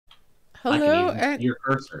I can Hello even see and your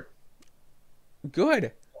cursor.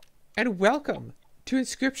 good and welcome to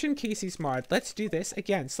Inscription Kaycee's mod. Let's do this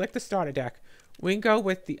again. Select the starter deck. We can go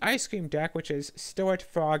with the ice cream deck, which is Stuart,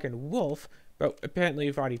 Frog, and Wolf, but apparently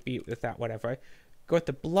we've already beat with that, whatever. Go with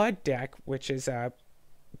the blood deck, which is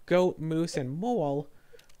Goat, Moose, and Mole,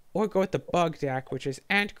 or go with the bug deck, which is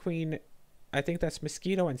Ant, Queen, I think that's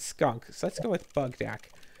Mosquito, and Skunk. So let's go with bug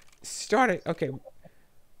deck. Start it. Okay,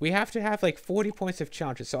 we have to have like 40 points of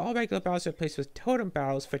challenges. So all regular battles are replaced with totem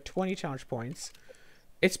battles for 20 challenge points.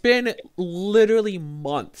 It's been literally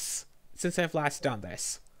months since I've last done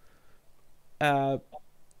this. Uh,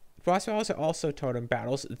 Boss battles are also totem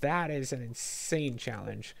battles. That is an insane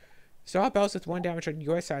challenge. So all battles with 1 damage on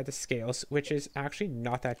your side of the scales, which is actually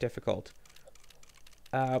not that difficult.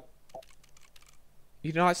 You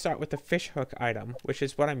do not start with the fish hook item, which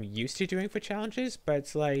is what I'm used to doing for challenges, but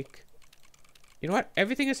it's like, you know what?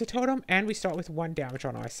 Everything is a totem, and we start with 1 damage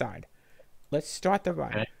on our side. Let's start the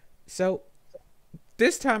run. Okay. So,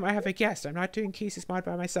 this time I have a guest. I'm not doing Kaycee's mod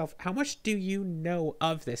by myself. How much do you know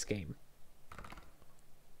of this game?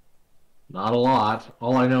 Not a lot.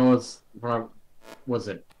 All I know is, was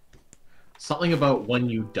it something about when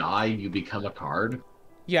you die, you become a card?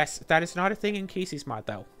 Yes, that is not a thing in Kaycee's mod,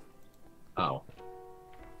 though. Oh.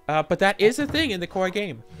 But that is a thing in the core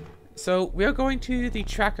game. So, we're going to the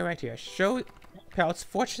tracker right here. Show pelts.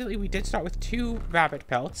 Fortunately, we did start with 2 rabbit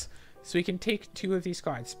pelts, so we can take 2 of these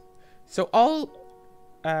cards. So,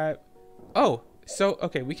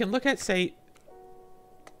 okay, we can look at, say,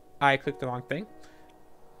 I clicked the wrong thing.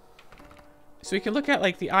 So we can look at,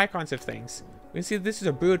 like, the icons of things. We can see this is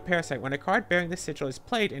a brood parasite. When a card bearing this sigil is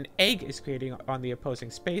played, an egg is created on the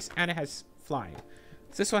opposing space, and it has flying.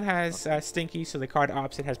 So this one has Stinky, so the card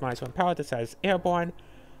opposite has -1 power. This has Airborne.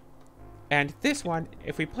 And this one,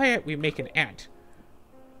 if we play it, we make an ant.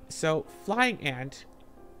 So, Flying Ant.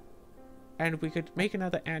 And we could make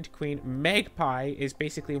another Ant Queen. Magpie is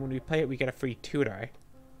basically when we play it, we get a free tutor.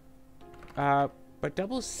 But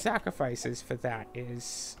double sacrifices for that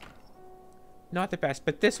is not the best.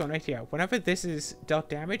 But this one right here, whenever this is dealt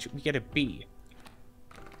damage, we get a B.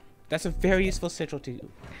 That's a very useful sigil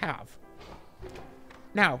to have.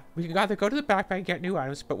 Now, we can either go to the backpack and get new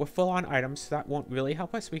items, but we're full on items, so that won't really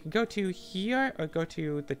help us. We can go to here or go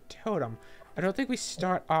to the totem. I don't think we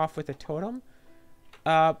start off with a totem.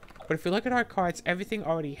 But if we look at our cards, everything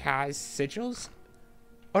already has sigils.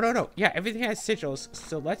 Oh, no. Yeah, everything has sigils.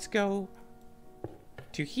 So let's go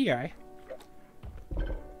to here.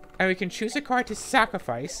 And we can choose a card to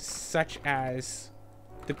sacrifice, such as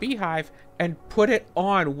the beehive, and put it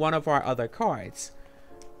on one of our other cards.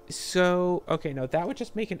 So, okay, no, that would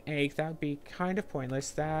just make an egg. That would be kind of pointless.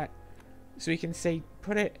 So we can say,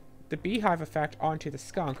 put the beehive effect onto the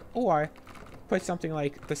skunk, or put something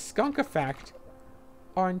like the skunk effect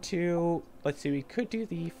onto, let's see, we could do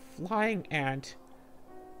the flying ant,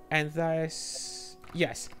 and thus,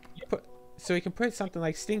 yes, so we can put something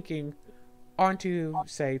like stinking onto,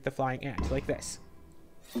 say, the flying ant, like this.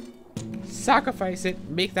 Sacrifice it,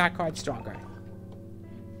 make that card stronger.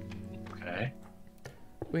 Okay.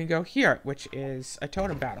 We can go here, which is a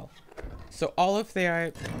totem battle. So all of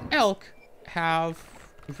their elk have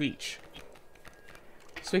reach.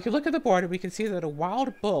 So we can look at the board and we can see that a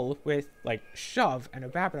wild bull with, like, shove and a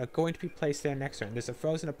rabbit are going to be placed there next turn. There's a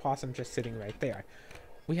frozen opossum just sitting right there.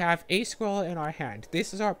 We have a squirrel in our hand.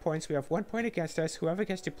 This is our points. We have 1 point against us. Whoever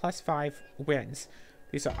gets to +5 wins.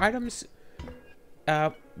 These are items.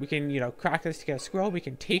 We can, crack this to get a squirrel. We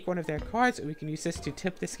can take one of their cards, and we can use this to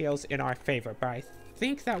tip the scales in our favor. But I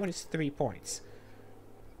think that one is 3 points.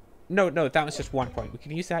 No, that was just 1 point. We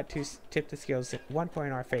can use that to tip the scales 1 point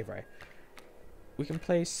in our favor. We can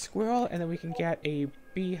play squirrel, and then we can get a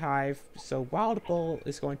beehive. So wild bull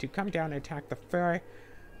is going to come down and attack the fur.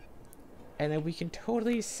 And then we can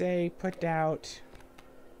totally say put out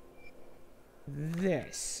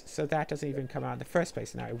this. So that doesn't even come out in the first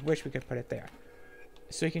place. Now I wish we could put it there.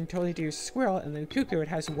 So we can totally do squirrel, and then cuckoo. It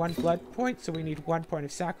has 1 blood point, so we need 1 point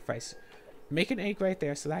of sacrifice. Make an egg right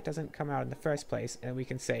there so that doesn't come out in the first place, and we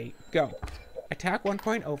can say go. Attack 1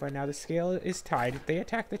 point over. Now the scale is tied. They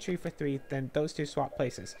attack the tree for 3, then those 2 swap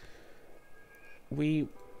places. We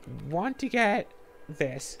want to get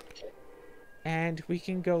this, and we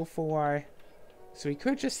can go for, so we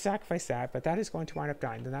could just sacrifice that, but that is going to wind up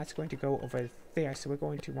dying. Then that's going to go over there, so we're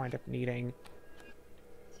going to wind up needing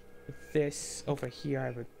this over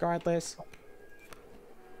here regardless.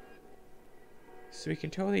 So we can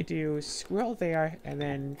totally do squirrel there, and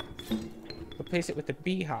then replace it with the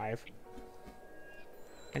beehive.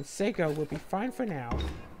 And Sego will be fine for now.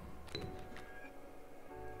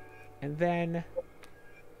 And then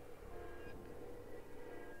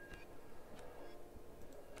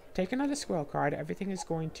take another squirrel card. Everything is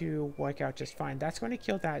going to work out just fine. That's going to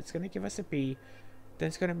kill that. It's going to give us a B. Then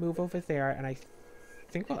it's going to move over there, and I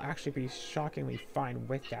think we'll actually be shockingly fine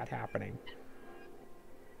with that happening.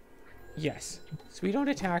 Yes. So we don't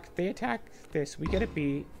attack. They attack this. We get a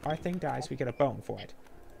B. Our thing dies. We get a bone for it.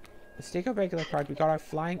 Let's take a regular card. We got our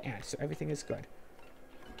flying ant, so everything is good.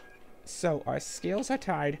 So our scales are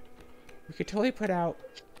tied. We could totally put out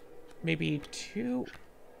maybe 2...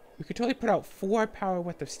 We could totally put out 4 power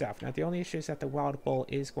worth of stuff. Now, the only issue is that the wild bull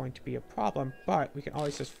is going to be a problem, but we can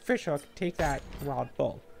always just fish hook, take that wild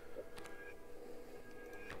bull.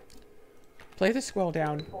 Play the squirrel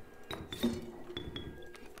down,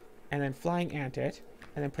 and then flying ant it,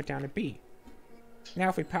 and then put down a B. Now,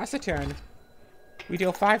 if we pass the turn, we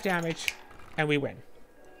deal 5 damage, and we win.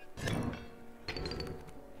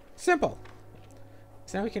 Simple.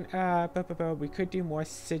 So now we can, we could do more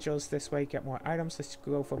sigils this way, get more items. Let's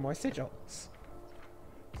go for more sigils.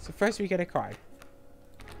 So first we get a card.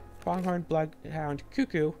 Pronghorn, Bloodhound,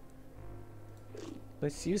 Cuckoo.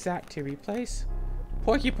 Let's use that to replace.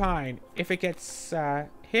 Porcupine, if it gets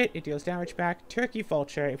hit, it deals damage back. Turkey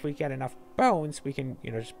Vulture, if we get enough bones, we can,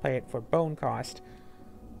 just play it for bone cost.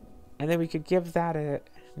 And then we could give that a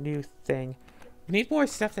new thing. We need more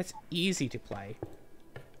stuff that's easy to play.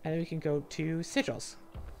 And then we can go to sigils.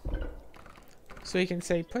 So we can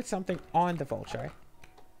say put something on the vulture.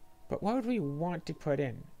 But what would we want to put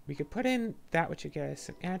in? We could put in that which would get us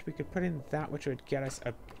an ant. We could put in that which would get us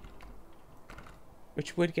a...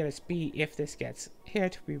 Which would get us B if this gets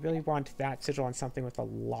hit. We really want that sigil on something with a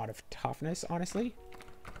lot of toughness, honestly.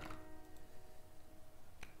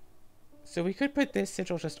 So we could put this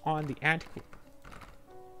sigil just on the ant.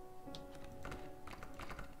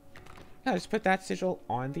 Yeah, just put that sigil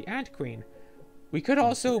on the ant queen. We could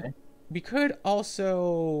also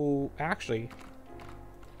actually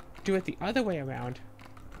do it the other way around.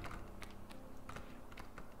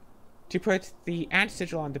 To put the ant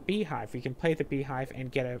sigil on the beehive. We can play the beehive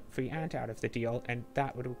and get a free ant out of the deal, and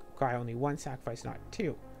that would require only 1 sacrifice, not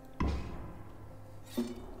 2.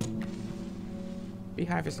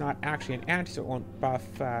 Beehive is not actually an ant, so it won't buff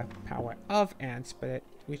power of ants, but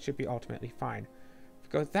we should be ultimately fine.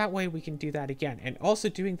 If we go that way, we can do that again. And also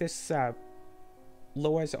doing this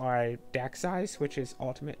lowers our deck size, which is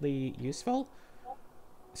ultimately useful.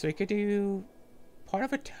 So we could do part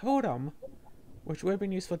of a totem, which would have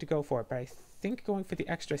been useful to go for, but I think going for the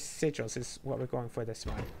extra sigils is what we're going for this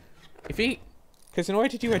one. Because in order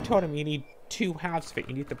to do a totem, you need 2 halves of it.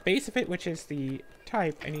 You need the base of it, which is the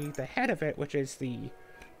type, and you need the head of it, which is the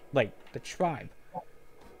tribe.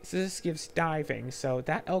 So this gives diving, so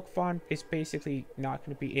that elk fawn is basically not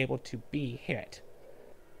going to be able to be hit.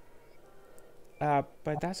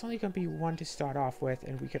 But that's only going to be 1 to start off with,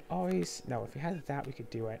 and we could always... No, if we had that, we could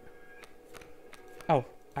do it. Oh,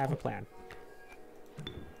 I have a plan.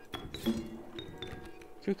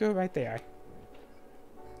 Cuckoo right there.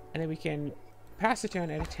 And then we can pass the turn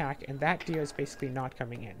and attack, and that deer is basically not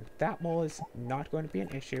coming in. That mole is not going to be an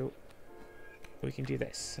issue. We can do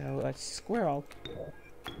this. So let's squirrel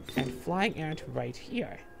and flying ant right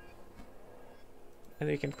here. And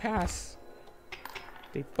they can pass.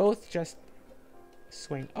 They both just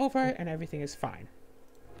swing over, and everything is fine.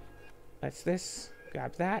 Let's this,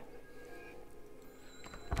 grab that.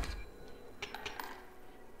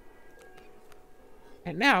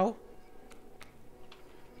 And now,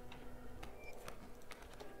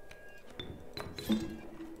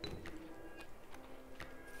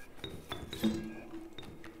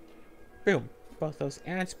 boom, both those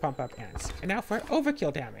ants pump up ants. And now for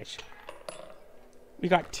overkill damage. We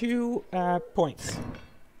got 2 points.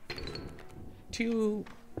 2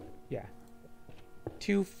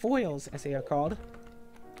 foils, as they are called.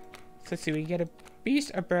 So let's see, we get a beast,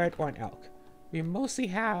 a bird, or an elk. We mostly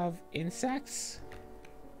have insects.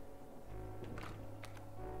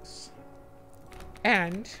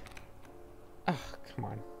 And... oh, come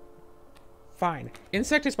on. Fine.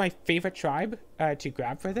 Insect is my favorite tribe to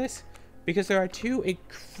grab for this, because there are 2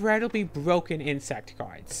 incredibly broken insect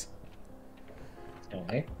cards.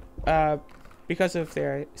 Okay. Because of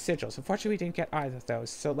their sigils. Unfortunately, we didn't get either of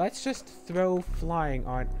those. So let's just throw flying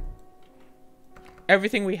on...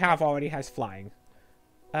 Everything we have already has flying.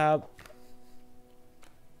 I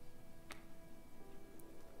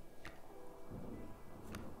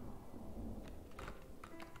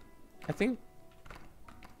think...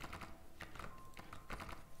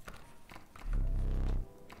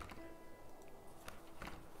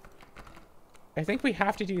 we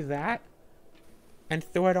have to do that and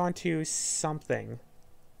throw it onto something.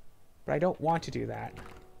 But I don't want to do that.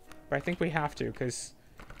 But I think we have to, because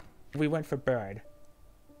we went for bird.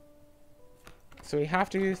 So we have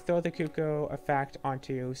to throw the cuckoo effect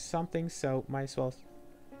onto something, so might as well...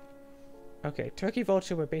 Okay, Turkey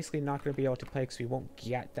Vulture we're basically not going to be able to play because we won't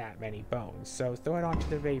get that many bones. So throw it onto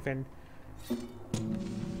the Raven.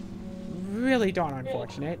 Really darn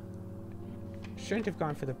unfortunate. Shouldn't have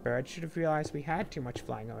gone for the bird. Should have realized we had too much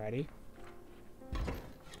flying already.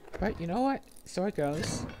 But you know what? So it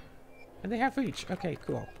goes. And they have reach. Okay,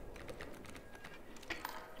 cool.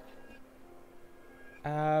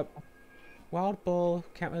 Wild Bull,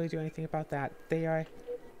 can't really do anything about that. They are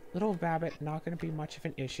Little Rabbit, not going to be much of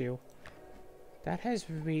an issue. That has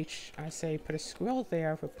reach. I say put a squirrel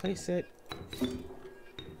there, replace it.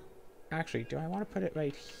 Actually, do I want to put it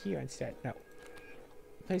right here instead? No.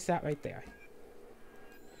 Place that right there.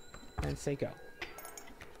 And say go.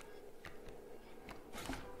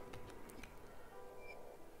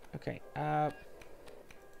 Okay,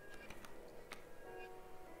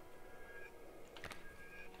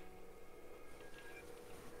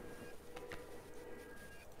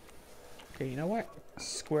 okay, you know what?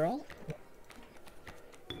 Squirrel.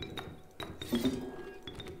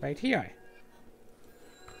 Right here.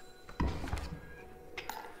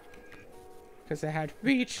 Because it had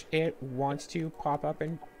reach, it wants to pop up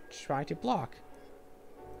and try to block.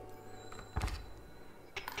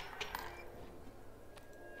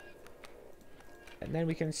 And then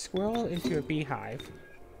we can squirrel into a beehive.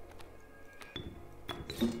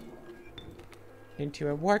 Into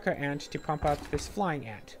a worker ant to pump up this flying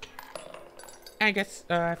ant. And gets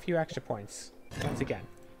a few extra points. Once again.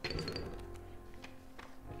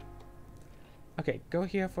 Okay, go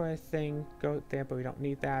here for a thing. Go there, but we don't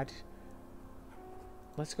need that.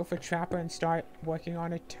 Let's go for Trapper and start working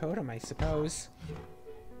on a totem, I suppose.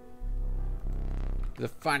 The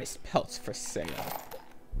finest pelts for sale.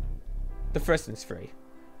 The first one's free.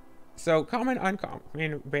 So, common,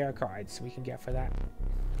 uncommon, rare cards we can get for that.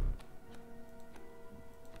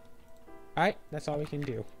 Alright, that's all we can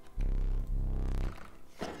do.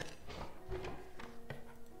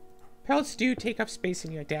 Pelts do take up space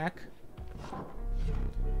in your deck.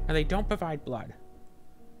 And they don't provide blood.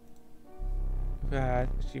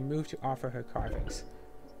 She moved to offer her carvings.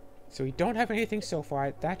 So we don't have anything so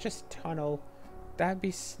far. That just tunnel. That'd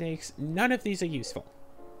be snakes. None of these are useful.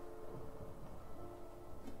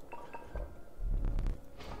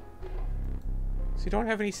 So we don't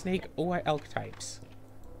have any snake or elk types.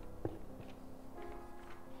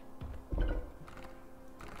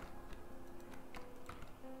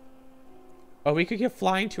 Oh, we could give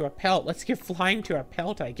flying to a pelt. Let's give flying to a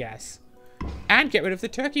pelt, I guess. And get rid of the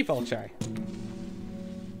turkey vulture.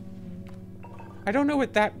 I don't know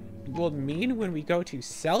what that will mean when we go to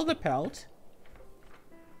sell the pelt.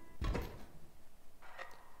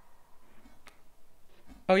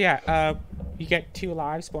 Oh yeah, you get 2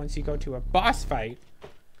 lives once you go to a boss fight.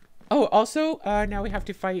 Oh, also, now we have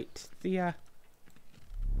to fight the,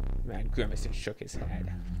 Man, Grimacin shook his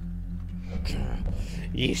head.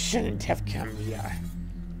 You shouldn't have come here.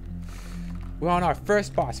 We're on our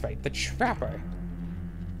first boss fight, the Trapper.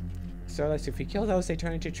 So let's see, if we kill those, they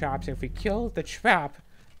turn into traps. And if we kill the trap,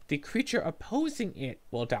 the creature opposing it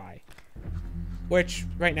will die. Which,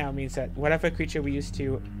 right now, means that whatever creature we use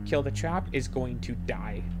to kill the trap is going to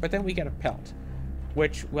die. But then we get a pelt,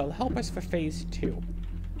 which will help us for phase 2.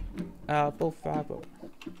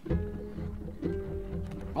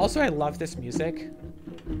 Also, I love this music.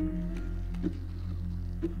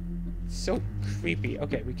 So creepy.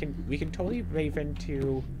 Okay, we can totally Raven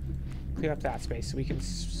to clear up that space. So we can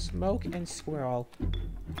smoke and squirrel.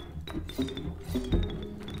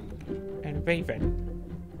 And Raven.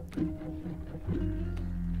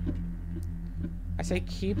 I say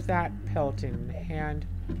keep that pelt in hand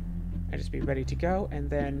and just be ready to go. And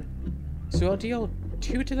then, so we'll deal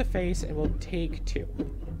 2 to the face and we'll take 2.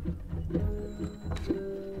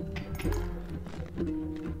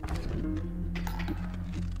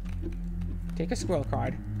 Take a squirrel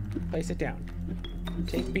card, place it down.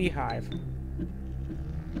 Take beehive,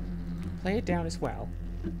 play it down as well.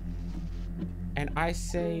 And I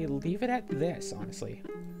say leave it at this, honestly.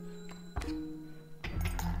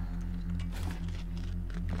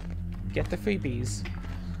 Get the freebies.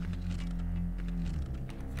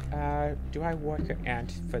 Do I work an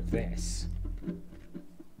ant for this?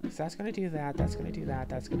 So that's gonna do that, that's gonna do that,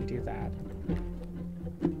 that's gonna do that.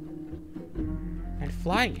 And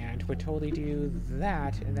flying ant would totally do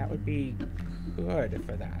that, and that would be good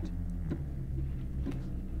for that.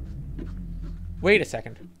 Wait a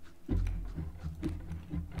second.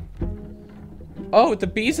 Oh, the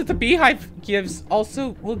bees that the beehive gives also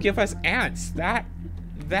will give us ants. That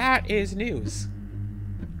is news.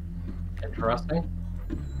 Interesting.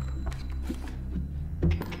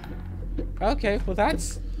 Okay, well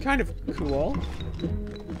that's kind of cool.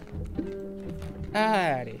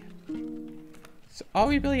 Alrighty. So all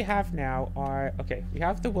we really have now are... Okay, we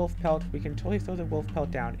have the wolf pelt. We can totally throw the wolf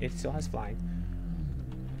pelt down. It still has flying.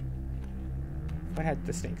 What had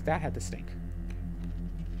the stink? That had the stink.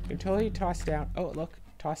 We can totally toss down... Oh, look.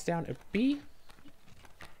 Toss down a bee.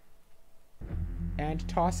 And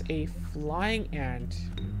toss a flying ant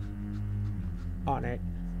on it.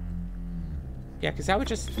 Yeah, because that would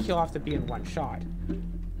just kill off the bee in one shot.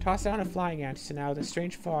 Toss down a flying ant, so now the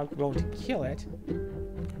strange fog won't kill it.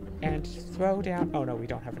 And throw down... Oh, no, we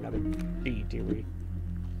don't have another bee, do we?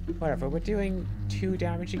 Whatever, we're doing 2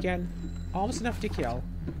 damage again. Almost enough to kill.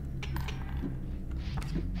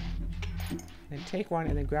 Then take one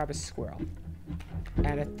and then grab a squirrel.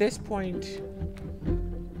 And at this point...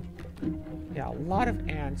 Yeah, a lot of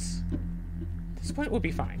ants. At this point, we'll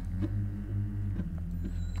be fine.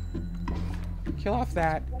 Kill off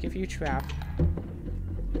that. Give you a trap.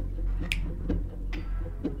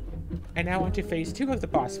 And now on to phase 2 of the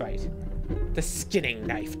boss fight. The skinning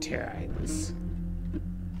knife turns.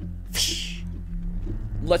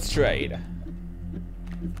 Let's trade.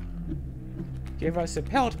 Give us a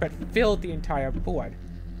pelt, but filled the entire board.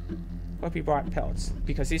 But we bought pelts,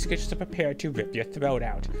 because these creatures are prepared to rip your throat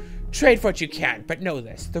out. Trade for what you can, but know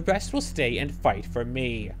this. The rest will stay and fight for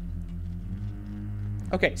me.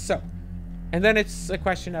 Okay, so... And then it's a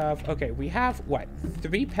question of, okay, we have, what,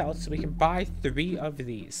 3 pelts, so we can buy 3 of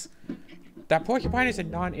these. That porcupine is a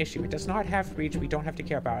non-issue. It does not have reach. We don't have to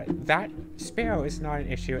care about it. That sparrow is not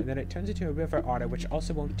an issue, and then it turns into a river otter, which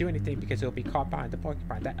also won't do anything because it'll be caught behind the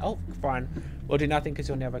porcupine. That elk one will do nothing because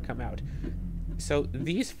it'll never come out. So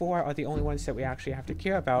these 4 are the only ones that we actually have to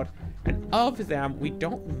care about, and of them, we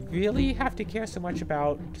don't really have to care so much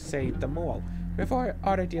about, say, the mole. River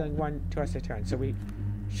otter dealing 1 to us a turn, so we...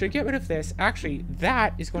 should get rid of this. Actually,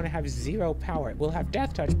 that is going to have 0 power. It will have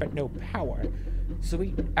death touch, but no power. So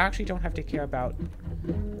we actually don't have to care about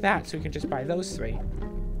that, so we can just buy those 3.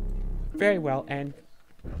 Very well, and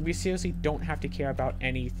we seriously don't have to care about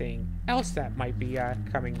anything else that might be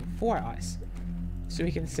coming for us. So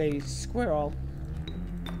we can say squirrel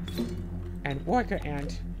and worker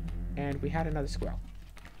ant, and we had another squirrel.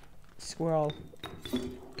 Squirrel,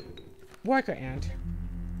 worker ant,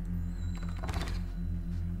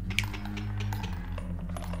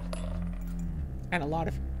 and a lot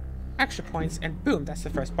of extra points, and boom, that's the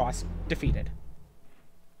first boss defeated.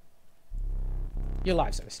 Your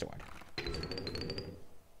lives are restored.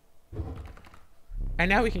 And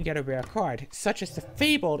now we can get a rare card, such as the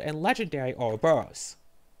fabled and legendary Ouroboros.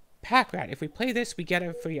 Pack Rat, if we play this, we get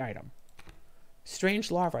a free item. Strange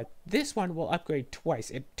Larva, this one will upgrade twice.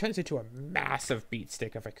 It turns into a massive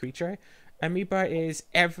beatstick of a creature. Amoeba is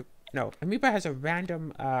Amoeba has a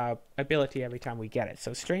random ability every time we get it.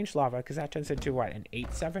 So Strange Larva, because that turns into what, an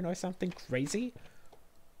 8/7 or something crazy?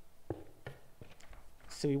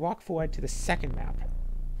 So we walk forward to the second map.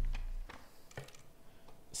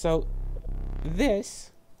 So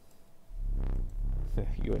this,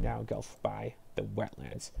 you are now engulfed by the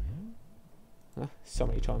wetlands. So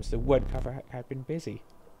many times the woodcover had been busy.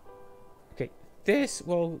 Okay, this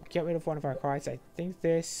will get rid of one of our cards. I think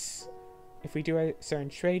this, if we do a certain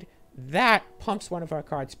trade, that pumps one of our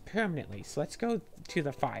cards permanently. So let's go to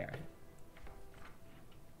the fire.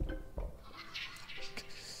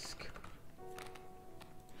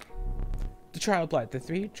 The Trial of Blood. The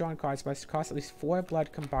 3 drawn cards must cost at least 4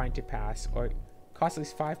 blood combined to pass, or cost at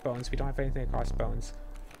least 5 bones. We don't have anything that costs bones.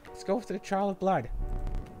 Let's go with the Trial of Blood.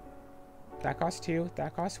 That costs 2.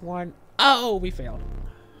 That costs 1. Oh, we failed.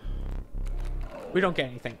 We don't get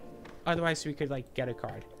anything. Otherwise, we could, like, get a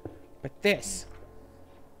card. But this...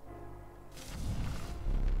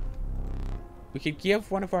 we could give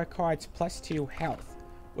one of our cards +2 health,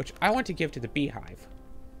 which I want to give to the beehive.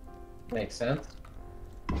 Makes sense.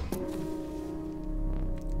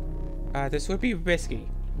 This would be risky.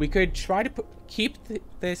 We could try to keep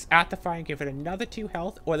this at the fire and give it another 2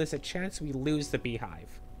 health, or there's a chance we lose the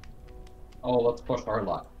beehive. Oh, let's push our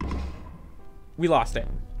luck. We lost it.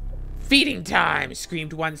 Feeding time!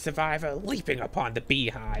 Screamed one survivor, leaping upon the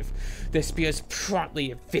beehive. Their spears promptly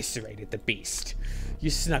eviscerated the beast. You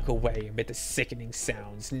snuck away amid the sickening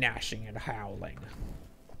sounds, gnashing and howling.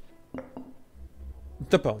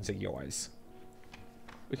 The bones are yours.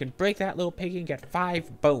 We can break that little piggy and get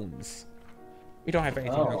 5 bones. We don't have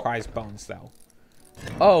anything that requires bones, though.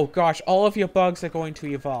 Oh, gosh, all of your bugs are going to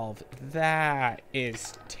evolve. That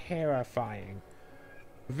is terrifying.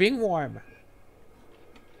 Ringworm.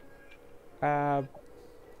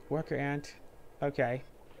 Worker ant. Okay.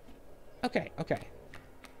 Okay.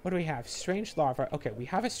 What do we have? Strange larva. Okay, we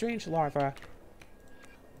have a strange larva.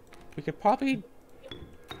 We could probably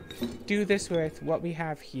do this with what we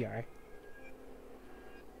have here.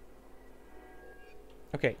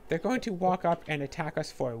 Okay, they're going to walk up and attack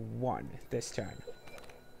us for 1 this turn.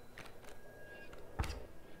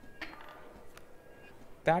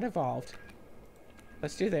 That evolved.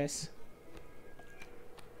 Let's do this.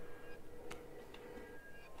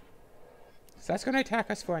 So that's going to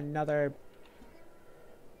attack us for another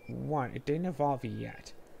 1. It didn't evolve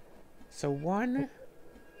yet. So 1,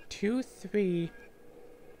 2, 3.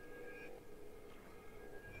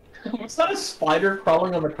 Was that a spider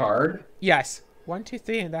crawling on the card? Yes. 1, 2,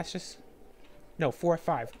 3, and that's just... No, 4,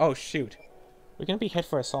 5. Oh, shoot. We're going to be hit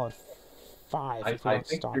for a solid 5 if we I don't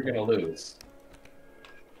think stop you're it. going to lose.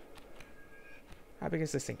 How big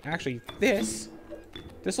is this thing? Actually, this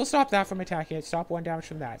will stop that from attacking it. Stop 1 damage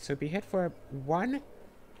from that. So be hit for 1,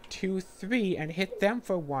 2, 3, and hit them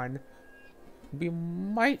for 1. We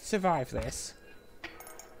might survive this.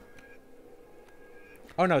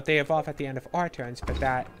 Oh no, they evolve at the end of our turns, but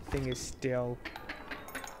that thing is still...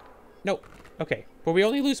 Nope. Okay, but we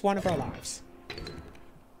only lose 1 of our lives.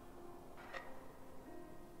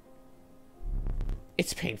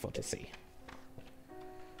 It's painful to see.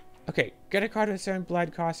 Okay, get a card with a certain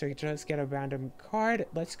blood cost, or just get a random card.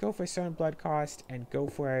 Let's go for a certain blood cost and go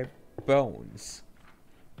for bones.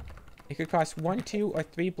 It could cost 1, 2, or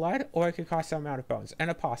 3 blood, or it could cost some amount of bones.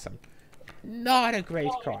 And a possum. Not a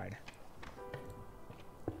great card.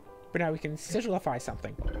 But now we can sigilify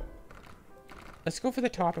something. Let's go for the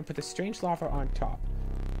top and put the strange lava on top.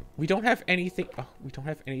 We don't have anything... Oh, we don't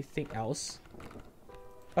have anything else.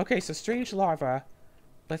 Okay, so strange lava...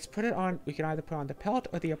 Let's put it on, we can either put on the pelt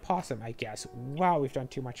or the opossum, I guess. Wow, we've done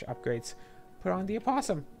too much upgrades. Put on the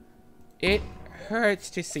opossum. It hurts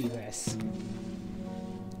to see this.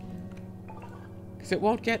 Because it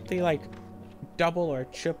won't get the, like, double or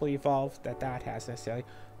triple evolve that has necessarily.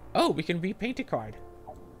 Oh, we can repaint a card.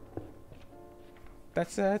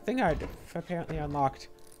 That's a thing I'd apparently unlocked.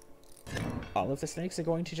 All of the snakes are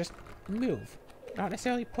going to just move. Not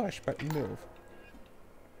necessarily push, but move.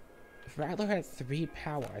 Rattler had 3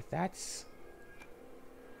 power. That's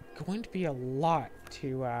going to be a lot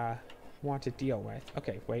to want to deal with.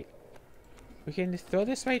 Okay, wait. We can throw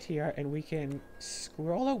this right here, and we can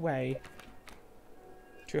scroll away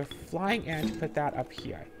to a flying ant to put that up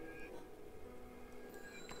here.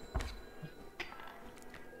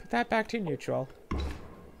 Put that back to neutral.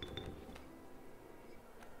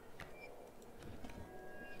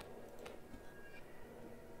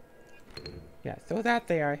 Yeah, throw that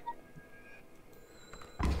there.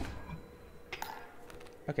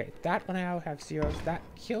 Okay, that will now have zeros. That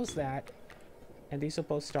kills that. And these will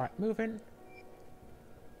both start moving.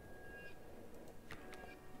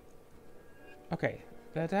 Okay,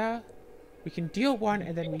 we can deal 1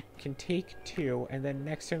 and then we can take 2. And then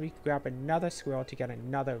next turn we can grab another squirrel to get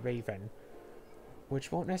another raven.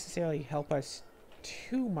 Which won't necessarily help us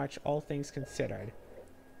too much, all things considered.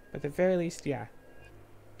 But at the very least, yeah.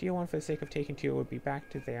 Deal 1 for the sake of taking 2 would be back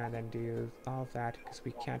to there and then do all of that because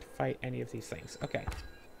we can't fight any of these things. Okay.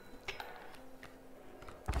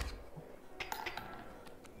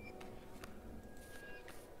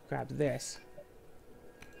 Grab this.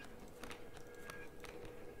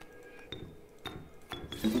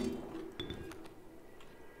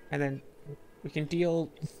 And then we can deal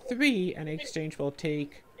 3 and in exchange we'll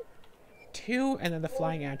take 2 and then the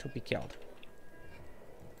flying ant will be killed.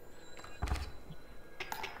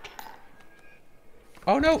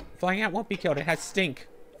 Oh no! Flying ant won't be killed. It has stink.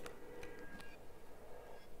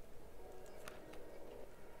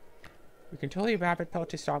 We can totally rapid pelt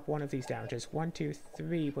to stop 1 of these damages. 1, 2,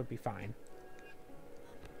 3 would be fine.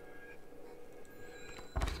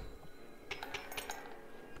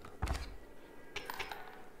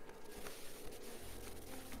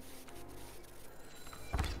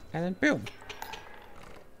 And then boom.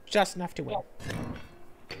 Just enough to win.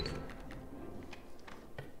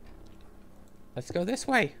 Let's go this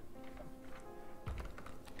way.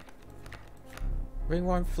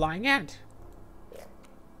 Ringworm flying ant.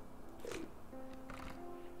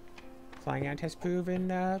 Flying ant has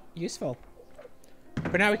proven useful.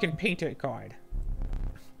 But now we can paint a card.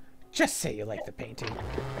 Just say you like the painting.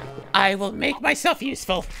 I will make myself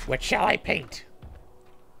useful. What shall I paint?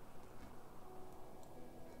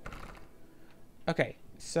 Okay,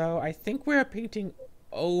 so I think we're painting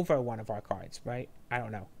over one of our cards, right? I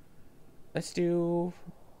don't know. Let's do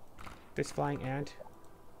this flying ant.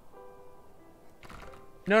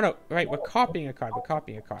 No, right, we're copying a card. We're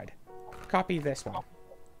copying a card. Copy this one.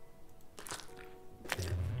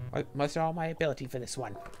 I muster all my ability for this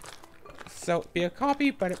one. So, be a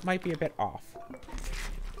copy, but it might be a bit off.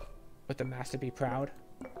 Let the master be proud.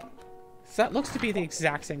 So that looks to be the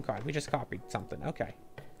exact same card. We just copied something. Okay.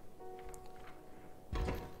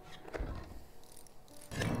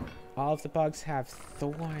 All of the bugs have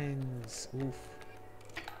thorns. Oof.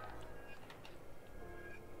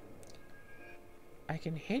 I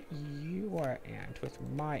can hit your ant with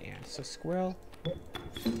my ant. So squirrel.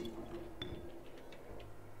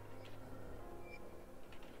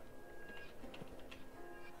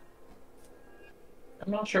 I'm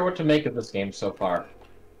not sure what to make of this game so far.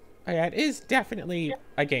 Oh yeah, it is definitely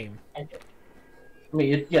a game. I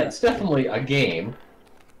mean, yeah, it's definitely a game,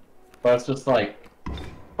 but it's just like,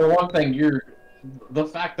 for one thing, the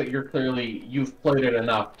fact that you've played it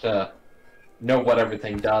enough to know what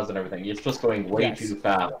everything does and everything. It's just going way too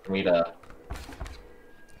fast for me to.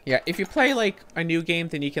 Yeah, if you play like a new game,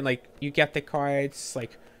 then you can you get the cards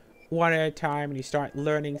like one at a time, and you start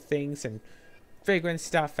learning things and figuring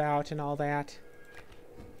stuff out and all that.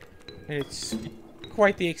 And it's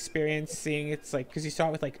quite the experience seeing it's like, because you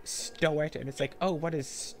start with like stow it, and it's like, oh, what does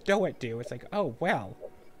stow it do? It's like, oh, well,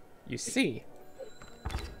 you see.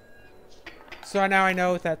 So now I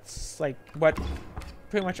know that's like what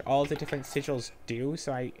pretty much all the different sigils do.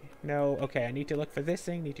 So I know, okay, I need to look for this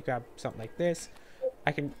thing, need to grab something like this.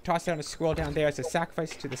 I can toss down a squirrel down there as a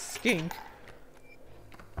sacrifice to the skink.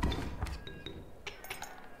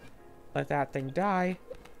 Let that thing die.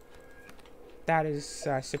 That is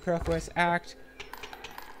a superfluous act.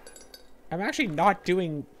 I'm actually not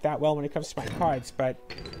doing that well when it comes to my cards, but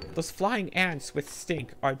those flying ants with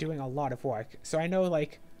stink are doing a lot of work. So I know,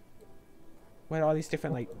 like, what all these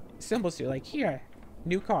different, like, symbols do. Like, here,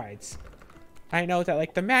 new cards. I know that,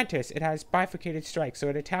 like, the mantis, it has bifurcated strike, so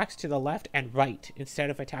it attacks to the left and right instead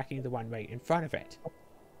of attacking the one right in front of it.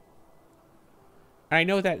 And I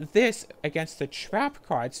know that this, against the trap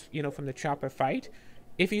cards, you know, from the trapper fight,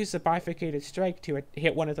 if you use the bifurcated strike to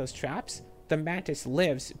hit one of those traps, the mantis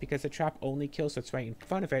lives because the trap only kills what's right in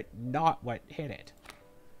front of it, not what hit it.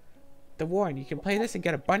 The warn, you can play this and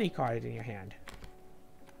get a bunny card in your hand.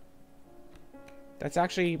 That's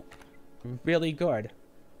actually really good.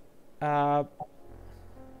 That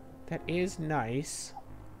is nice.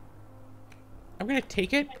 I'm gonna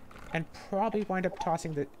take it and probably wind up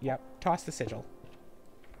tossing the... Yep, toss the sigil.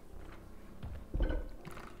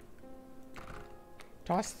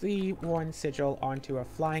 Toss the worn sigil onto a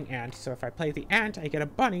flying ant, so if I play the ant, I get a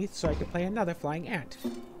bunny, so I can play another flying ant.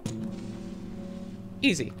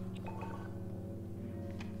 Easy.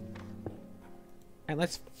 And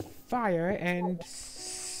let's fire and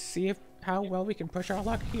see how well we can push our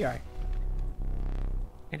luck here.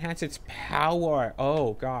 Enhance its power.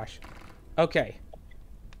 Oh, gosh. Okay.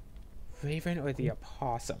 Raven or the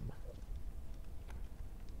opossum?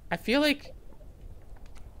 I feel like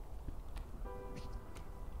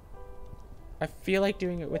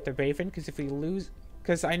doing it with the Raven, because if we lose...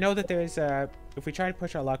 Because I know that there's a... If we try to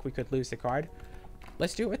push our luck, we could lose the card.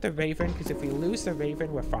 Let's do it with the Raven, because if we lose the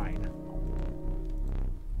Raven, we're fine.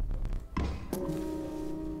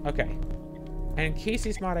 Okay. And in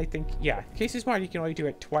Kaycee's mod, I think... Yeah, Kaycee's mod, you can only do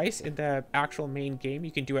it twice. In the actual main game,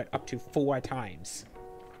 you can do it up to 4 times.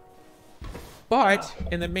 But,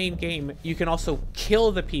 in the main game, you can also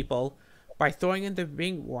kill the people by throwing in the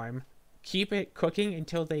ringworm, keep it cooking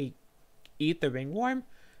until they eat the ringworm,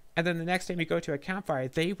 and then the next time you go to a campfire,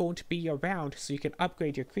 they won't be around, so you can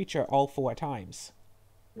upgrade your creature all 4 times.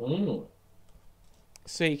 Ooh.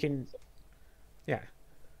 So you can... Yeah.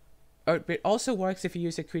 It also works if you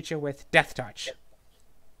use a creature with Death Touch.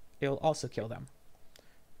 It'll also kill them.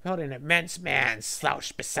 Well, an immense man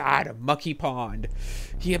slouched beside a mucky pond.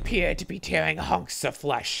 He appeared to be tearing hunks of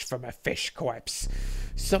flesh from a fish corpse.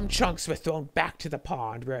 Some chunks were thrown back to the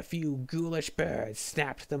pond, where a few ghoulish birds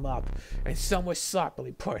snapped them up, and some were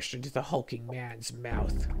sloppily pushed into the hulking man's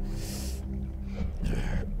mouth.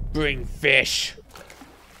 Bring fish.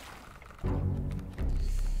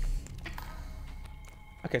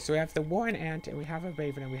 Okay, so we have the Warren Ant, and we have a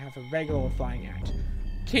Raven, and we have a regular flying ant.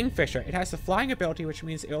 Kingfisher, it has the flying ability, which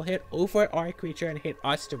means it'll hit over our creature and hit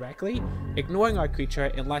us directly, ignoring our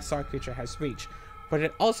creature unless our creature has reach. But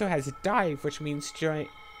it also has dive, which means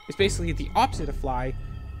it's basically the opposite of fly.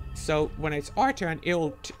 So when it's our turn,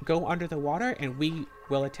 it'll go under the water, and we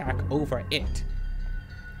will attack over it.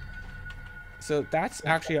 So that's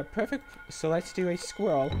actually a perfect... So let's do a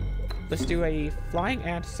squirrel. Let's do a flying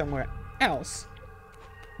ant somewhere else.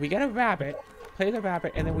 We get a rabbit, play the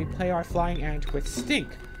rabbit, and then we play our flying ant with stink,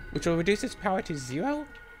 which will reduce its power to 0,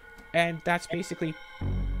 and that's basically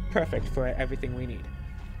perfect for everything we need.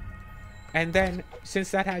 And then,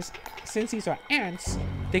 since these are ants,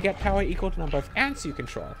 they get power equal to the number of ants you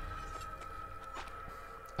control.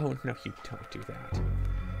 Oh, no, you don't do that.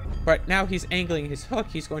 But now he's angling his hook.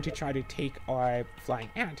 He's going to try to take our flying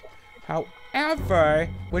ant. However,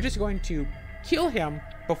 we're just going to kill him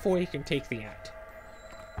before he can take the ant.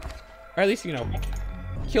 Or at least, you know,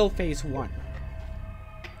 kill phase 1.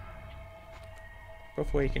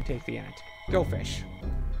 Before he can take the ant. Go fish.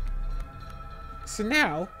 So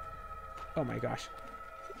now, oh my gosh.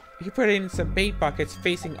 You put in some bait buckets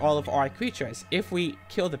facing all of our creatures. If we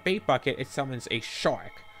kill the bait bucket, it summons a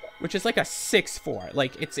shark, which is like a 6/4.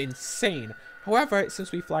 Like, it's insane. However,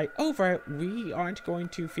 since we fly over, we aren't going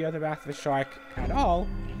to fear the wrath of a shark at all.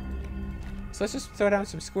 So let's just throw down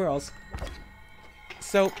some squirrels.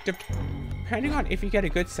 So, depending on if you get a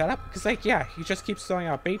good setup, because, like, yeah, he just keeps throwing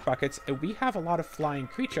out bait buckets, and we have a lot of flying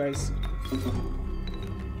creatures.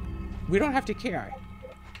 We don't have to care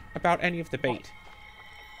about any of the bait.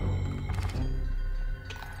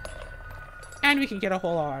 And we can get a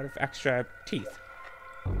whole lot of extra teeth.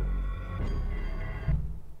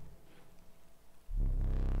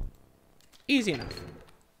 Easy enough.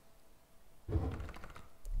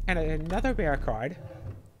 And another rare card.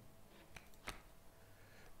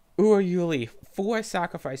 Urayuli. 4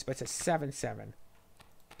 sacrifice, but it's a 7/7.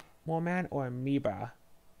 Moleman or Amoeba?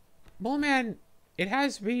 Moleman, it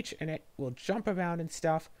has reach and it will jump around and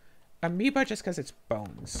stuff. Amoeba just because it's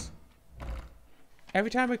bones. Every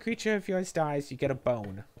time a creature of yours dies, you get a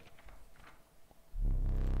bone.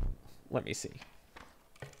 Let me see.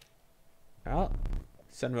 Well,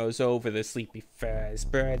 sun rose over the sleepy firs.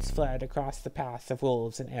 Birds fled across the paths of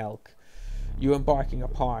wolves and elk. You embarking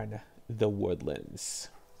upon the woodlands.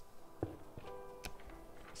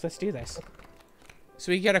 So let's do this.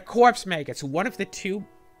 So we get a corpse maggot. One of the 2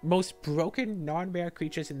 most broken non-rare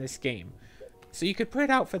creatures in this game. So you could put it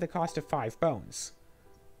out for the cost of 5 bones.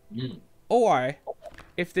 Or,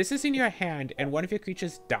 if this is in your hand and one of your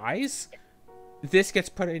creatures dies, this gets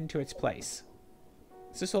put into its place.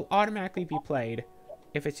 So this will automatically be played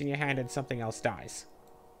if it's in your hand and something else dies.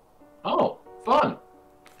 Oh, fun.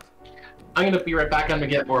 I'm going to be right back. I'm going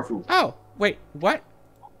to get more food. Oh, wait, what?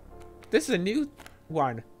 This is a new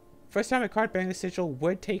one. First time a card bearing the sigil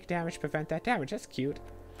would take damage, prevent that damage. That's cute.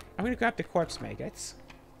 I'm going to grab the corpse maggots.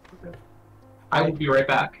 Okay. I will be right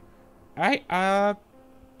back. Alright,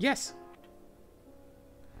 yes.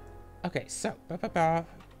 Okay, so, we have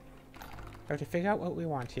to figure out what we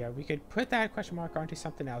want here. We could put that question mark onto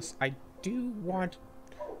something else. I do want,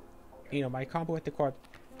 you know, my combo with the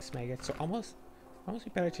corpse maggot, so almost be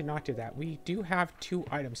better to not do that. We do have 2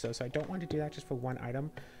 items, though, so I don't want to do that just for 1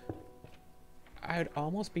 item. I would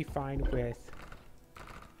almost be fine with,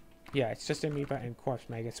 yeah, it's just amoeba and corpse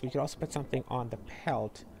maggots. We could also put something on the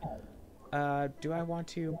pelt. Do I want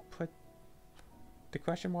to put the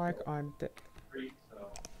question mark on the...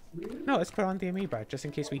 No, let's put on the amoeba, just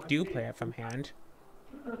in case we do play it from hand.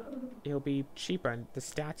 It'll be cheaper, and the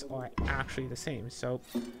stats are actually the same, so...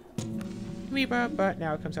 Amoeba, but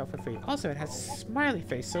now it comes out for free. Also, it has a smiley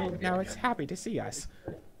face, so now it's happy to see us.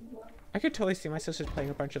 I could totally see myself just playing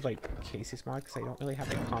a bunch of, like, Kaycee's mod, because I don't really have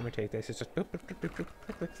to commentate this. It's just boop, boop, boop, boop, boop,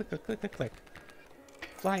 click, click, click, click, click, click.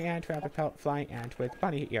 Fly ant, rabbit pelt, flying ant with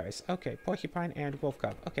bunny ears. Okay, porcupine and wolf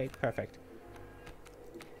cub. Okay, perfect.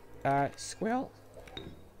 Squirrel?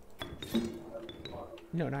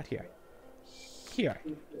 No, not here. Here.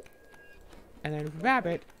 And then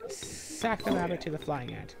rabbit, sack the rabbit to the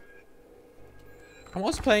flying ant. I'm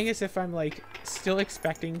almost playing as if I'm, like, still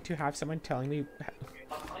expecting to have someone telling me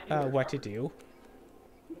what to do.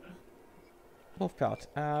 Wolf pelt.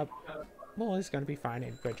 Well, is going to be fine,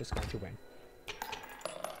 and we're just going to win.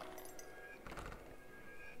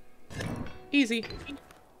 Easy.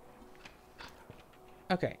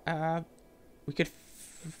 Okay, we could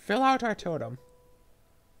fill out our totem.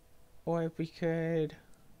 Or we could...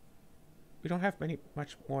 We don't have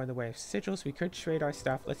much more in the way of sigils. We could trade our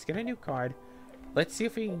stuff. Let's get a new card. Let's see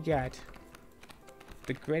if we can get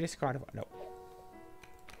the greatest card of... No.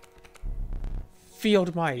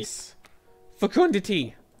 Field mice.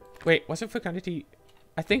 Fecundity. Wait, wasn't fecundity...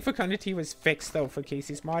 I think fecundity was fixed, though, for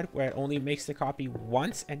Kaycee's mod, where it only makes the copy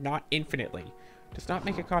once and not infinitely. Does not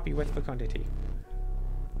make a copy with fecundity.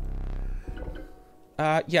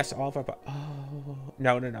 Yes, all of our bugs. Oh,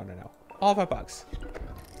 no. All of our bugs.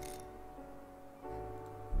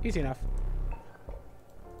 Easy enough.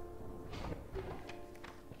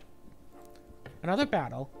 Another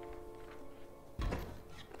battle.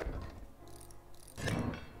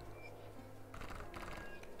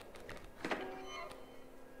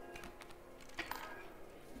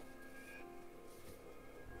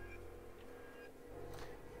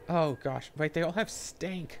 Oh gosh, right, they all have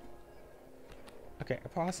stank. Okay,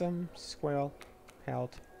 opossum, squirrel,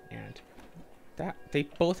 pelt, and That they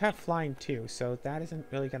both have flying too, so that isn't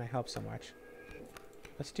really gonna help so much.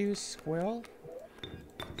 Let's do squirrel.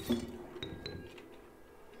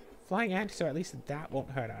 Flying ant, so at least that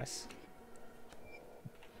won't hurt us.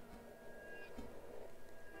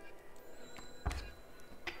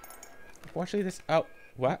 Unfortunately, this... Oh,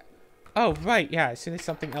 what? Oh, right, yeah, as soon as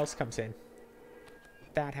something else comes in.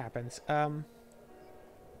 That happens.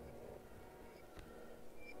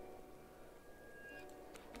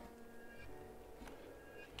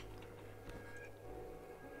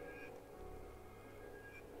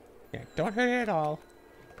 Yeah, don't hurt it at all.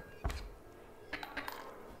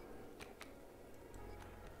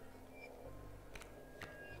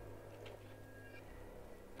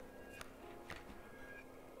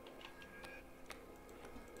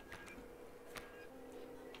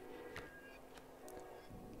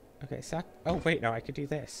 Okay, sack. Oh, wait, no, I could do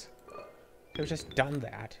this. Could have just done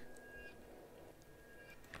that.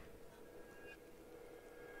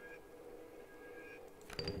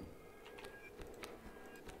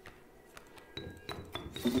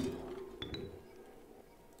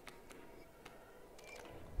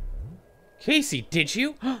 Kaycee, did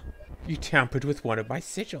you? You tampered with one of my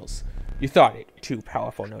sigils. You thought it too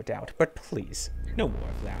powerful, no doubt, but please, no more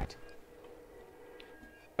of that.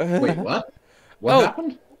 Wait, what? What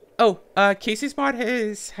happened? Oh, Kaycee's mod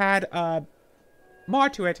has had a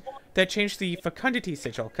mod to it that changed the fecundity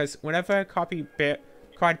sigil, because whenever a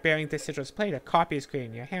card bearing this sigil is played, a copy is created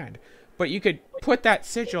in your hand. But you could put that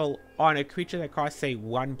sigil on a creature that costs, say,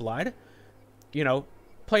 1 blood. You know,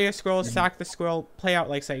 play a squirrel, sack the squirrel, play out,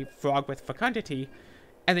 like, say, frog with fecundity,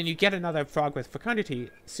 and then you get another frog with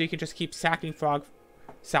fecundity, so you can just keep sacking frog,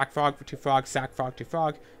 sack frog to frog, sack frog to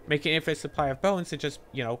frog, make an infinite supply of bones, and just,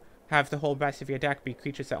 you know, have the whole rest of your deck be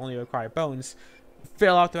creatures that only require bones.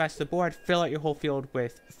 Fill out the rest of the board, fill out your whole field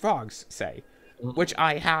with frogs, say. Which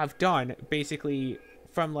I have done, basically,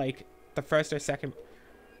 from, like, the first or second...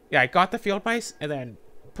 Yeah, I got the field mice, and then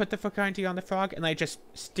put the fecundity on the frog, and I just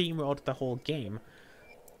steamrolled the whole game.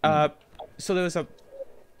 So there was a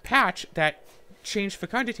patch that changed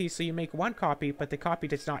fecundity, so you make 1 copy, but the copy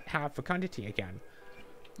does not have fecundity again.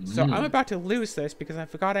 So I'm about to lose this, because I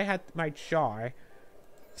forgot I had my jar.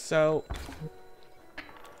 So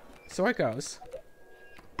it goes.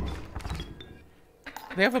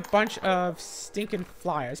 They have a bunch of stinking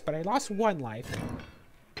flyers, but I lost 1 life.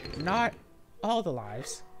 Not all the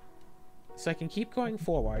lives. So I can keep going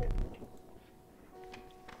forward.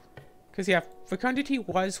 Because, yeah, fecundity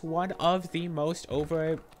was one of the most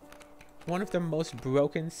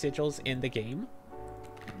broken sigils in the game.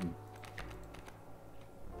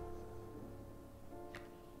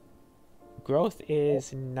 Growth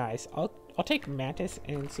is nice. I'll take Mantis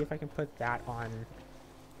and see if I can put that on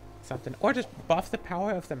something. Or just buff the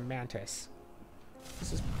power of the Mantis.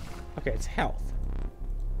 This is... Okay, it's health.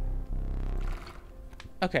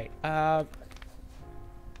 Okay,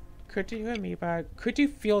 could do amoeba. Could do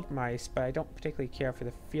field mice, but I don't particularly care for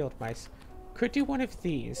the field mice. Could do one of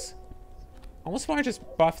these. Almost want to just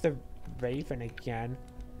buff the raven again.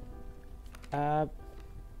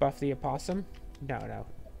 Buff the opossum? No.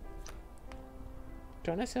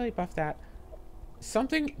 Don't necessarily buff that.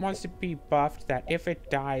 Something wants to be buffed that if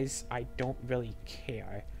it dies, I don't really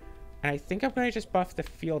care. And I think I'm going to just buff the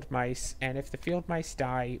field mice, and if the field mice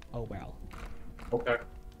die, oh well. Okay.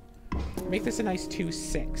 Make this a nice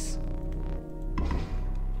 2/6.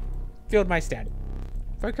 Field mice dead.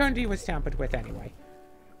 Fecundity was tampered with anyway.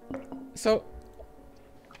 So,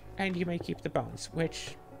 and you may keep the bones,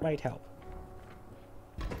 which might help.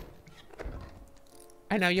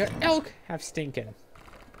 And now your elk have stinking.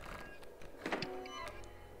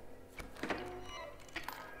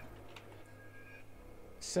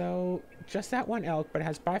 So, just that 1 elk, but it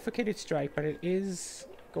has bifurcated strike, but it is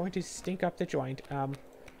going to stink up the joint.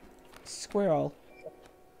 Squirrel.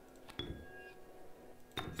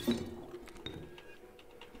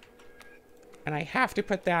 And I have to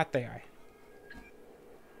put that there.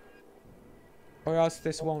 Or else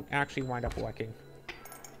this won't actually wind up working.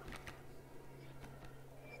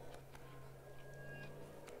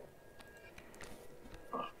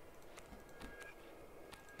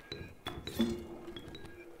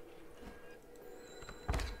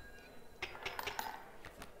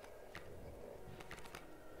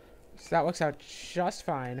 So that works out just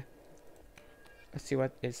fine. Let's see,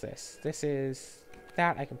 what is this? This is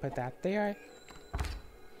that. I can put that there.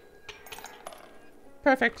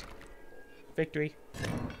 Perfect. Victory.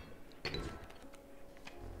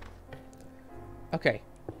 Okay.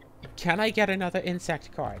 Can I get another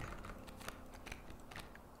insect card?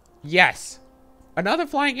 Yes. Another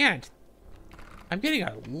flying ant. I'm getting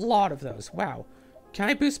a lot of those. Wow. Can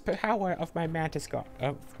I boost power of my mantis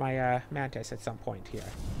mantis at some point here?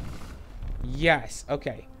 Yes.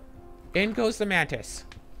 Okay. In goes the mantis.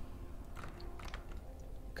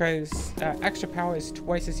 Because extra power is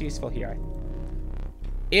twice as useful here.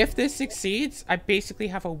 If this succeeds, I basically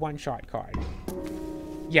have a one-shot card.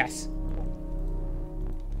 Yes.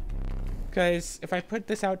 Because if I put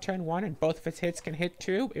this out turn 1 and both of its hits can hit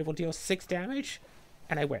 2, it will deal 6 damage,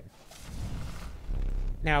 and I win.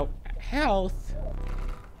 Now, health...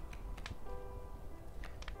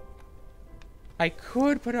 I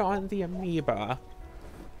could put it on the amoeba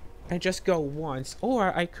and just go once,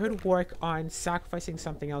 or I could work on sacrificing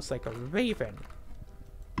something else like a raven.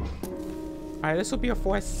 Alright, this will be a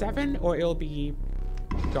 4-7, or it'll be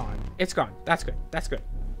gone. It's gone. That's good. That's good.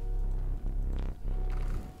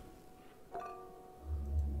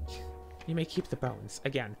 You may keep the bones.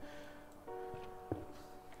 Again.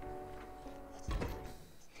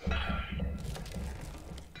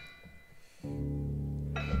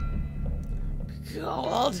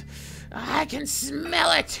 Gold! I can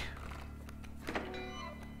smell it!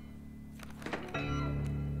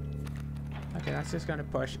 Okay, that's just gonna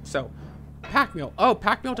push. So, pack mule. Oh,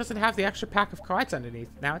 pack mule doesn't have the extra pack of cards underneath.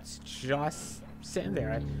 Now it's just sitting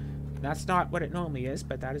there. That's not what it normally is,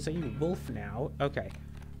 but that is a wolf now. Okay.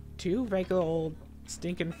 2 regular old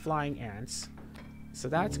stinking flying ants. So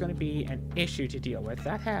that's going to be an issue to deal with.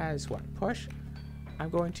 That has, what, push? I'm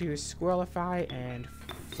going to squirrelify and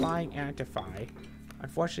flying antify.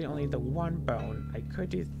 Unfortunately, only the 1 bone. I could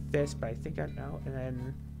do this, but I think I know. And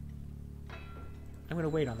then I'm going to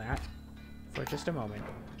wait on that for just a moment.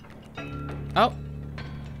 Oh!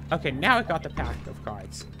 Okay, now I got the pack of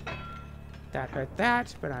cards. That hurt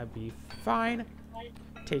that, but I'll be fine.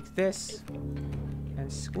 Take this and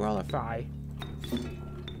squirrelify.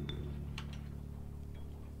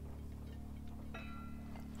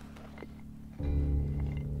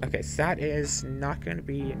 Okay, so that is not going to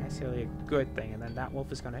be necessarily a good thing. And then that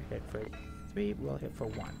wolf is going to hit for 3. We'll hit for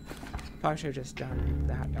 1. Probably should have just done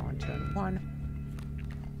that on turn 1.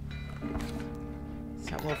 So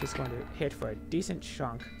that wolf is going to hit for a decent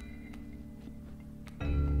chunk.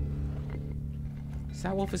 So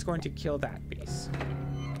that wolf is going to kill that beast.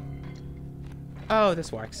 Oh,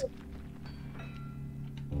 this works.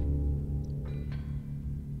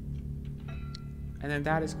 And then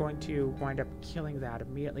that is going to wind up killing that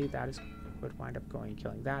immediately. That would wind up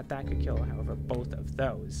killing that. That could kill, however, both of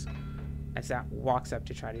those. As that walks up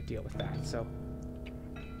to try to deal with that. So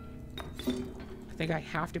I think I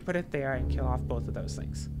have to put it there and kill off both of those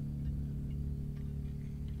things.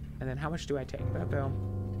 And then how much do I take? Boom,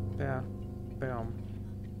 boom, boom,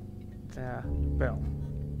 boom.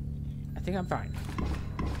 I think I'm fine.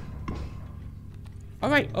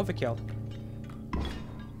 Alright, overkill.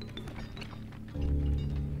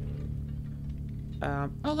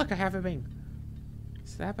 Oh look, I have a ring.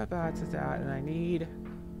 Snap about to that, and I need...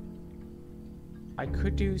 I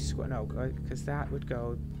could do... No, because that would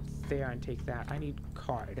go there and take that. I need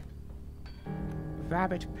card.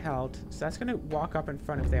 Rabbit pelt. So that's going to walk up in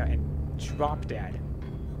front of there and drop dead.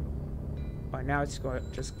 But now it's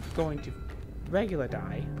just going to regular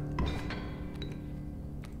die.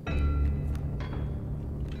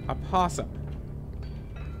 A possum.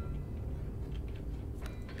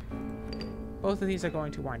 Both of these are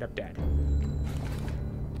going to wind up dead.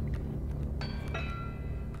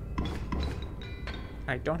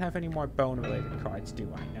 I don't have any more bone-related cards, do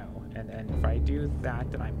I? No. And then if I do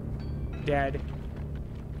that, then I'm dead.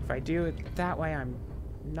 If I do it that way, I'm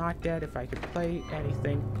not dead. If I could play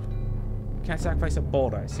anything... Can't sacrifice a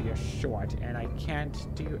boulder, so you're short. And I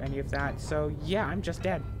can't do any of that, so yeah, I'm just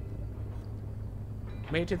dead.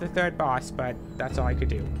 Made it to the 3rd boss, but that's all I could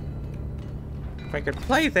do. If I could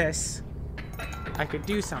play this, I could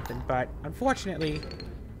do something, but unfortunately,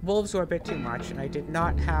 wolves were a bit too much, and I did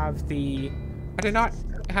not have the... I did not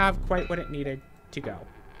have quite what it needed to go.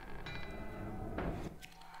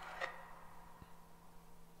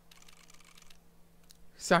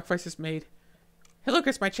 Sacrifice is made. Hey look,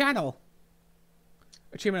 it's my channel!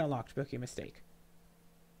 Achievement unlocked, rookie mistake.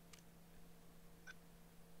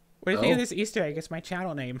 What do you think of this Easter egg? It's my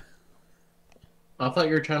channel name. I thought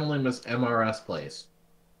your channel name was MRS Place.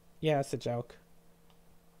 Yeah, that's a joke.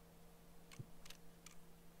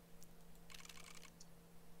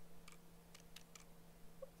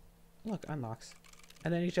 Look, unlocks.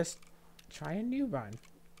 And then you just try a new run.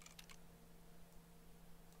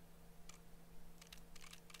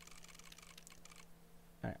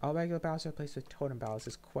 Alright, all regular battles are replaced with totem battles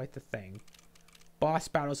is quite the thing. Boss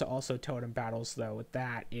battles are also totem battles, though.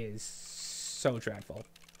 That is so dreadful.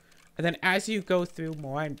 And then as you go through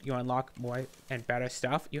more and you unlock more and better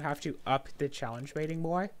stuff, you have to up the challenge rating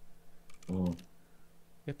more. Mm.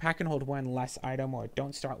 Your pack can hold one less item, or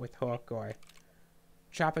don't start with hook, or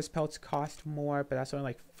Chopper's pelts cost more, but that's only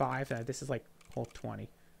like 5, and this is like hold 20.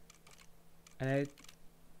 And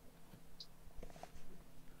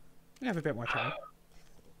we have a bit more time.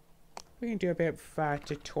 We can do a bit of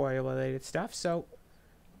tutorial related stuff. So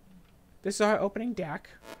this is our opening deck.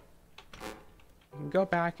 You can go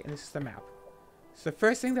back, and this is the map. So the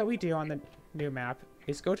first thing that we do on the new map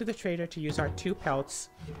is go to the trader to use our 2 pelts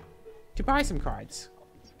to buy some cards.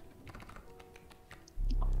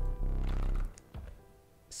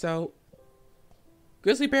 So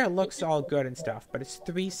Grizzly Bear looks all good and stuff, but it's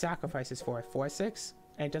 3 sacrifices for a 4/6,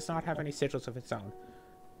 and it does not have any sigils of its own.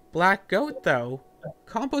 Black Goat, though,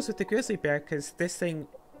 combos with the Grizzly Bear because this thing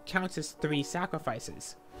counts as 3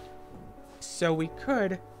 sacrifices. So we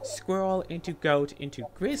could Squirrel into Goat into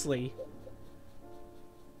Grizzly,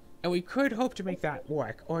 and we could hope to make that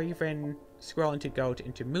work, or even Squirrel into Goat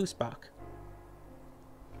into Moose Buck.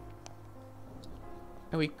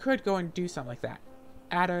 And we could go and do something like that.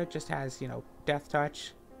 Adder just has, you know, Death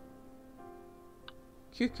Touch.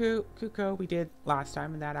 Cuckoo we did last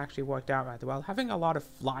time, and that actually worked out rather well. Having a lot of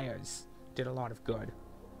flyers did a lot of good.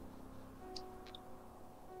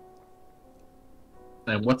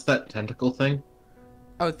 And what's that tentacle thing?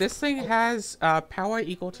 Oh, this thing has power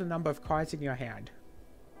equal to the number of cards in your hand.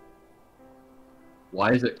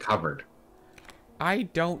 Why is it covered? I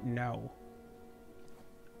don't know.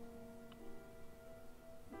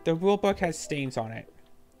 The rulebook has stains on it.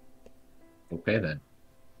 Okay, then.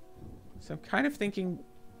 So I'm kind of thinking...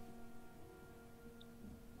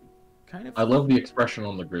 I love the expression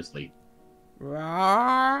on the grizzly.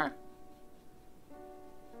 Rawr.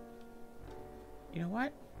 You know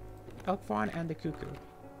what? Elk Fawn and the Cuckoo.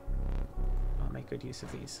 I'll make good use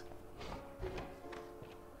of these.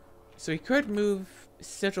 So we could move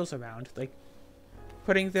sigils around. Like,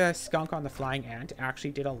 putting the skunk on the flying ant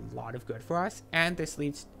actually did a lot of good for us. And this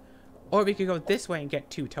leads... Or we could go this way and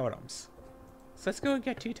get 2 totems. So let's go and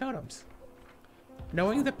get 2 totems.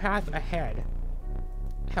 Knowing the path ahead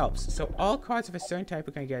helps. So all cards of a certain type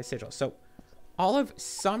are going to get a sigil. So all of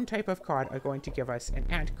some type of card are going to give us an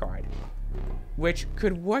ant card, which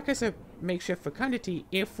could work as a makeshift fecundity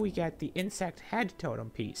if we get the insect head totem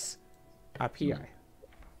piece up here.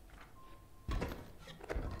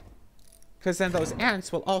 Because then those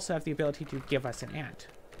ants will also have the ability to give us an ant.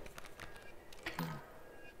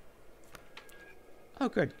 Oh,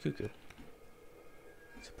 good. Cuckoo.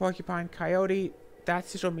 So Porcupine, Coyote, that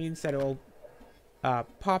sigil means that it will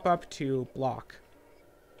pop up to block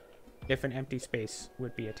if an empty space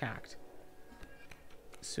would be attacked.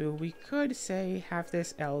 So we could say have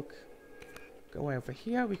this elk go over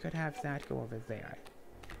here. We could have that go over there.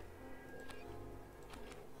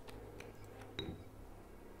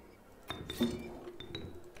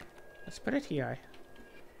 Let's put it here.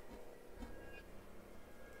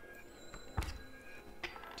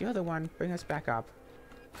 The other one, bring us back up.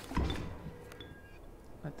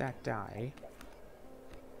 Let that die.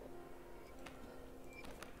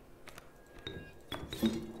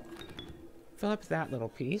 Fill up that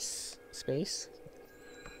little space.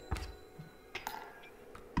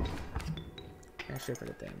 I should put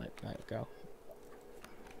it there and let it go.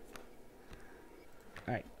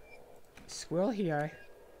 Alright. Squirrel here.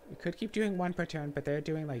 We could keep doing 1 per turn, but they're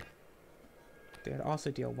doing like... They'd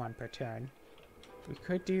also deal 1 per turn. We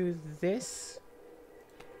could do this.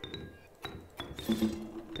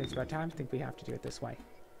 Takes about time. I think we have to do it this way.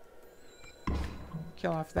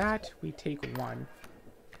 Kill off that. We take 1.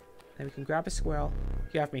 Then we can grab a squirrel.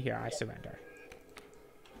 You have me here. I surrender.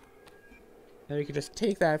 Then we can just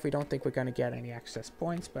take that if we don't think we're going to get any excess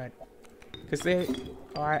points, but... Because they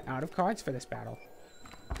are out of cards for this battle.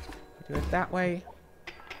 Do it that way.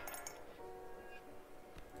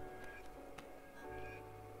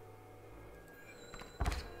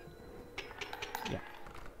 Yeah.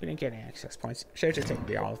 We didn't get any excess points. Should have just taken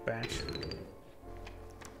the olive branch.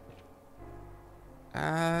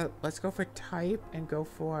 Let's go for type and go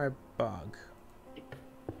for bug.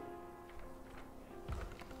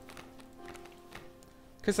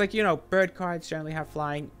 Because, like, you know, bird cards generally have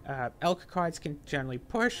flying. Elk cards can generally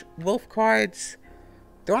push. Wolf cards...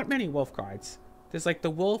 There aren't many wolf cards. There's, like,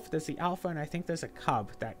 the wolf, there's the alpha, and I think there's a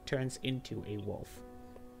cub that turns into a wolf.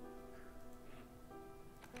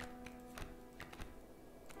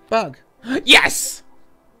 Bug. Yes!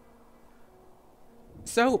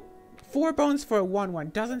 So, 4 bones for a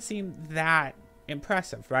 1/1 doesn't seem that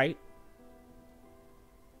impressive, right?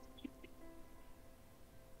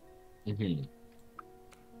 Mm-hmm.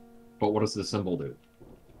 But what does the symbol do?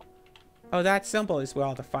 Oh, that symbol is where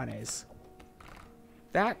all the fun is.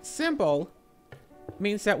 That symbol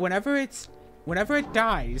means that whenever it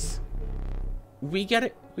dies, we get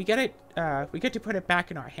to put it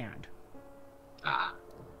back in our hand. Ah,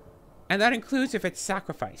 And that includes if it's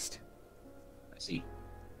sacrificed. I see.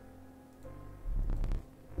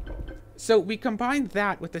 So we combine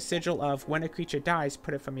that with the sigil of when a creature dies,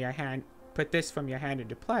 put it from your hand, put this from your hand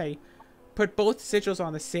into play, put both sigils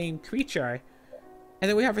on the same creature, and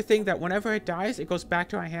then we have a thing that whenever it dies, it goes back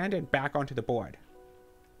to our hand and back onto the board.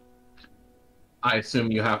 I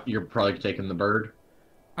assume you're probably taking the bird.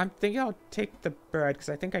 I'm thinking I'll take the bird, because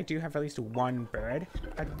I think I do have at least one bird.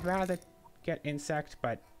 I'd rather get insect,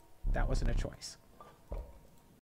 but that wasn't a choice.